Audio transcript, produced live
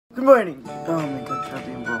Good morning! Oh my god, grabe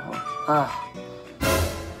yung buhok.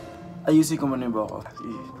 Ayusin ko muna yung buhok.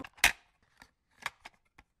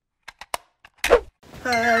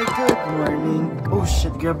 Hi, good morning! Oh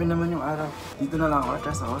shit, grabe naman yung araw. Dito na lang ako,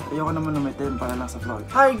 atras ako. Ayoko naman umitim para lang sa vlog.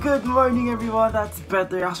 Hi, good morning everyone! That's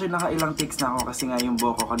better. Actually, nakailang takes na ako kasi nga yung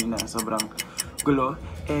buhok ko kanina sobrang gulo.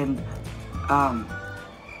 And,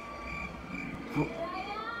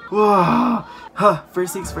 wow!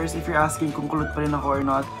 First things first, if you're asking kung kulot pa rin ako or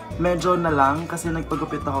not, medyo na lang kasi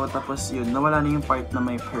nagpagupit ako tapos yun, nawala na yung part na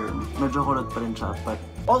may perm. Medyo kulot pa rin siya, but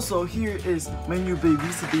also, here is my new baby,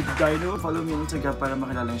 si Baby Dino. Follow me on Instagram para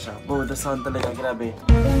makilala siya. Oh, the sun talaga, grabe.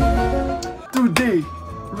 Today,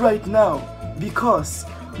 right now, because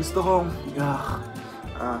gusto kong,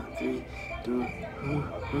 3, 2,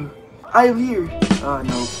 I'm here!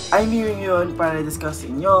 No. I'm here ngayon para discuss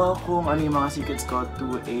sa inyo kung ano yung mga secrets ko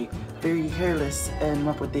to a very hairless and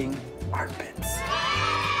maputing armpits.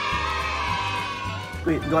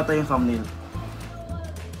 Wait, gawa tayo yung thumbnail.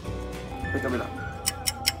 Wait, kabila.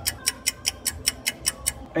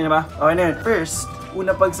 Ayun na ba? Okay na yun. First,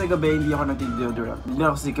 una pag sa gabi, hindi ako nagti-deodorant. Hindi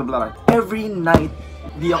ako si kabla. Every night,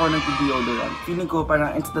 hindi ako nagti-deodorant. Feeling ko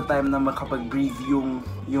parang it's the time na makapag-breathe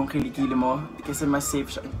yung kilikili mo kasi mas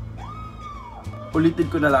safe siya.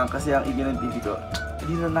 Ulitin ko na lang kasi ang ingay ng TV ko.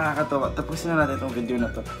 Hindi na nakakatawa. Tapusin na natin itong video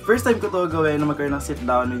na to. First time ko to gawin na magkaroon ng sit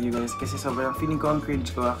down with you guys kasi sobrang feeling ko ang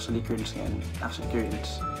cringe ko. Actually cringe ngayon. Actually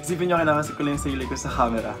cringe. Isipin nyo kinakasi ko lang yung sarili ko sa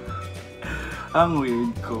camera. Ang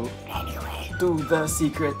weird ko. Anyway, to the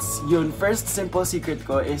secrets. Yun, first simple secret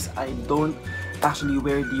ko is I don't actually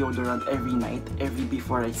wear deodorant every night, every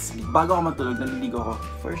before I sleep. Bago ako matulog, naliligo ako.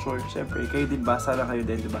 For sure, syempre. Kayo din ba? Sana kayo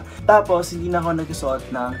din, diba? Tapos, hindi na ako nagsusuot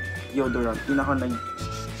ng deodorant. Hindi na ako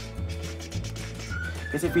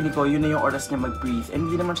Kasi feeling ko, yun na yung oras niya mag-breathe. And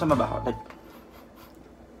hindi naman siya mabaho. Like,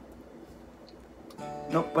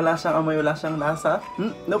 nope, wala siyang amoy, wala siyang lasa.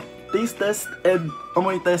 Nope, taste test and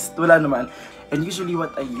amoy test, wala naman. And usually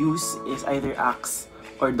what I use is either Axe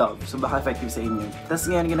or Dove. So baka effective sa inyo. Tapos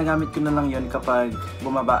ngayon, ginagamit ko na lang yun kapag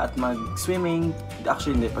bumaba at mag-swimming.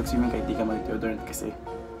 Actually hindi, pag swimming kahit di ka mag-deodorant kasi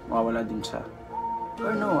mawawala din siya.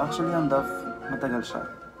 Or no, actually ang Dove, matagal siya.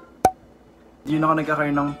 Yun ako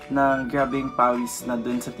nagkakaroon ng grabing pawis na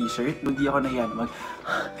dun sa t-shirt. Hindi ako na yan,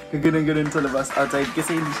 gaganon-ganon sa labas outside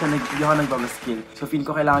kasi hindi ako nagbabaskil. So feel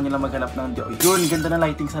ko kailangan nyo lang maghanap ng yun, ganda na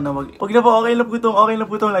lighting, sana wag na po, okay na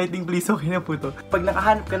po tong lighting, please, okay na po to. Pag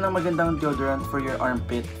nakahanap ka ng magandang deodorant for your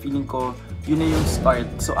armpit, feeling ko yun na yung start.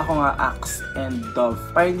 So ako nga, Axe and Dove.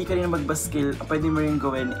 Para hindi ka rin magbaskil, pwede mo rin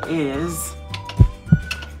gawin is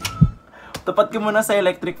tapat ka muna sa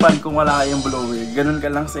electric fan kung wala kayong blower. Ganun ka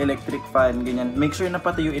lang sa electric fan, ganyan. Make sure na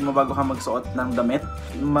patuyuin mo bago ka magsuot ng damit.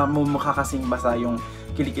 Mamumukha kasing basa yung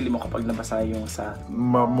kilikili mo kapag nabasa yung sa...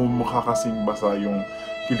 Mamumukha kasing basa yung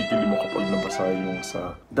kilikili mo kapag nabasa yung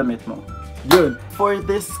sa... damit mo. Yun! For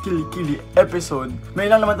this kilikili episode, may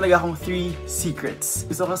lang naman talaga akong 3 secrets.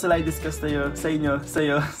 Gusto ko sila i-discuss tayo, sa inyo,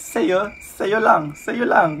 sa'yo lang.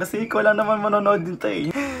 Kasi ikaw lang naman manonood din tayo.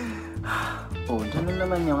 Oh, dyan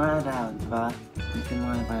naman yung araw, diba? Hindi mo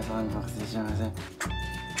nga para sa kanila kasi siya kasi.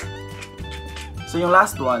 So yung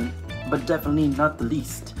last one, but definitely not the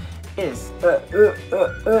least, is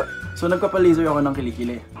So nagpapalaser ako ng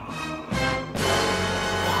kilikili.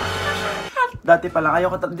 Dati pa lang,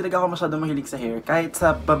 hindi talaga ako masyadong mahilig sa hair. Kahit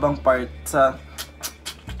sa babang part,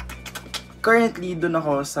 currently, doon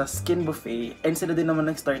ako sa Skin Buffet and sila din naman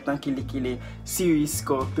nag-start ng kilikili series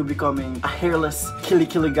ko to becoming a hairless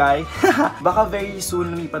kilikili guy. Baka very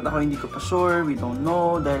soon lumipat ako, hindi ko pa sure, we don't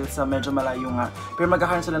know, dahil sa medyo malayo nga. Pero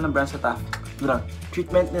magkakaroon sila ng brand sa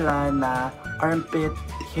treatment nila na armpit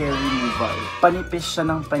hair removal. Panipis siya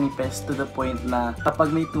ng panipis to the point na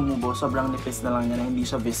kapag may tumubo, sobrang nipis na lang niya na hindi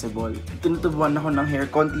siya visible. Tinutubuan ako ng hair,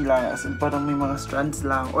 konti lang, as in parang may mga strands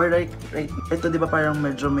lang. Or right, ito diba parang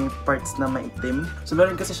medyo may parts na maitim. So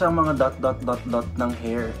meron kasi siya mga dot ng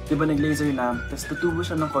hair. Diba nag-laser na, tapos tutubo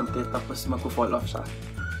siya ng konti, tapos magpo-fall off siya.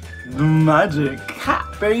 Magic! Ha!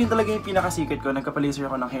 Pero yun talaga yung pinaka-secret ko, nagkapalaser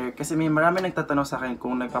ako ng hair. Kasi may marami nagtatanong sa akin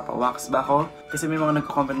kung nagpapa-wax ba ako. Kasi may mga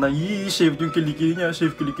nagko-comment na, yee, shave yung kilikili niya,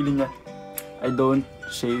 shave kilikili niya. I don't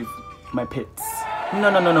shave my pits. No.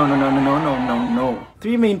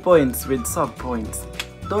 3 main points with sub-points.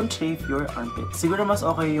 Don't shave your armpit. Siguro mas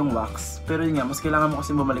okay yung wax. Pero yun nga, mas kailangan mo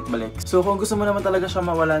kasi bumalik-balik. So kung gusto mo naman talaga siya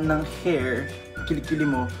mawalan ng hair, kilikili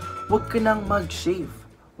mo, huwag ka nang mag-shave.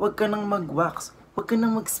 Huwag ka nang mag-wax. Huwag ka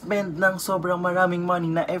nang mag-spend ng sobrang maraming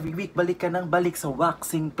money na every week balik ka nang balik sa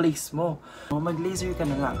waxing place mo. Mag-laser ka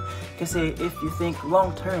na lang. Kasi if you think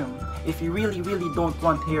long term, if you really don't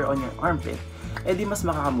want hair on your armpit, eh di mas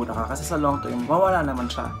makakamura ka kasi sa long term, mawala naman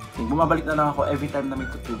siya. Bumabalik na lang ako every time na may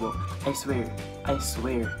tutubo. I swear.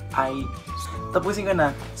 Tapusin ko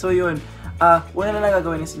na. So yun, una na lang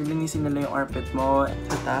gagawin is lilinisin nila yung armpit mo.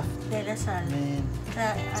 Sa Taft? De La Salle. Man.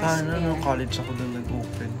 Sana no college ako doon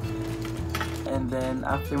nag-open. And then,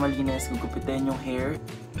 after malinis, gugupitin yung hair.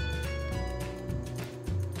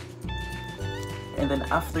 And then,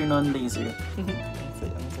 after non-laser. Ang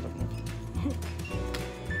sarap na.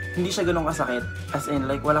 Hindi siya ganun kasakit. As in,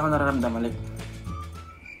 like, wala akong nararamdaman. Like,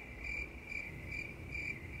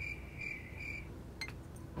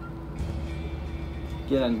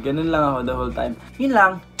 ganun lang ako the whole time. Yun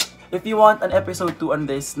lang. If you want an episode 2 on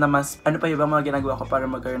this na mas, ano pa yung mga ginagawa ko para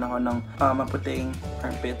magkaroon ako ng maputing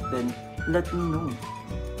armpit, then let me know.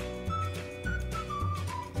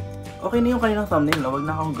 Okay na yung kaninang thumbnail, wag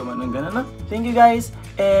na akong gawa ng ganun na. Thank you guys,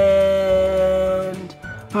 and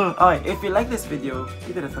okay, if you like this video,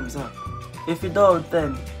 give it a thumbs up. If you don't,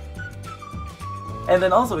 then and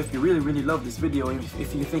then also, if you really love this video,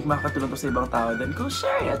 if you think makakatulong to sa ibang tao, then go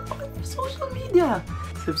share it on your social media.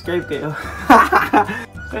 Subscribe kayo.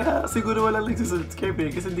 Kaya siguro wala lang subscribe eh,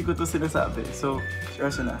 kasi hindi ko to sinasabi. So, share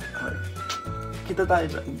na. Okay. Kita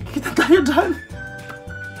tayo dyan.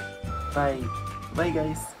 Bye. Bye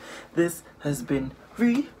guys. This has been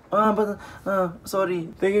sorry.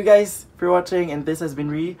 Thank you guys for watching, and this has been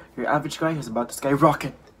your average guy who's about to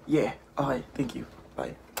skyrocket. Yeah. Okay, thank you.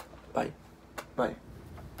 Bye. Bye. Bye.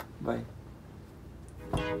 Bye.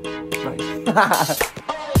 Bye.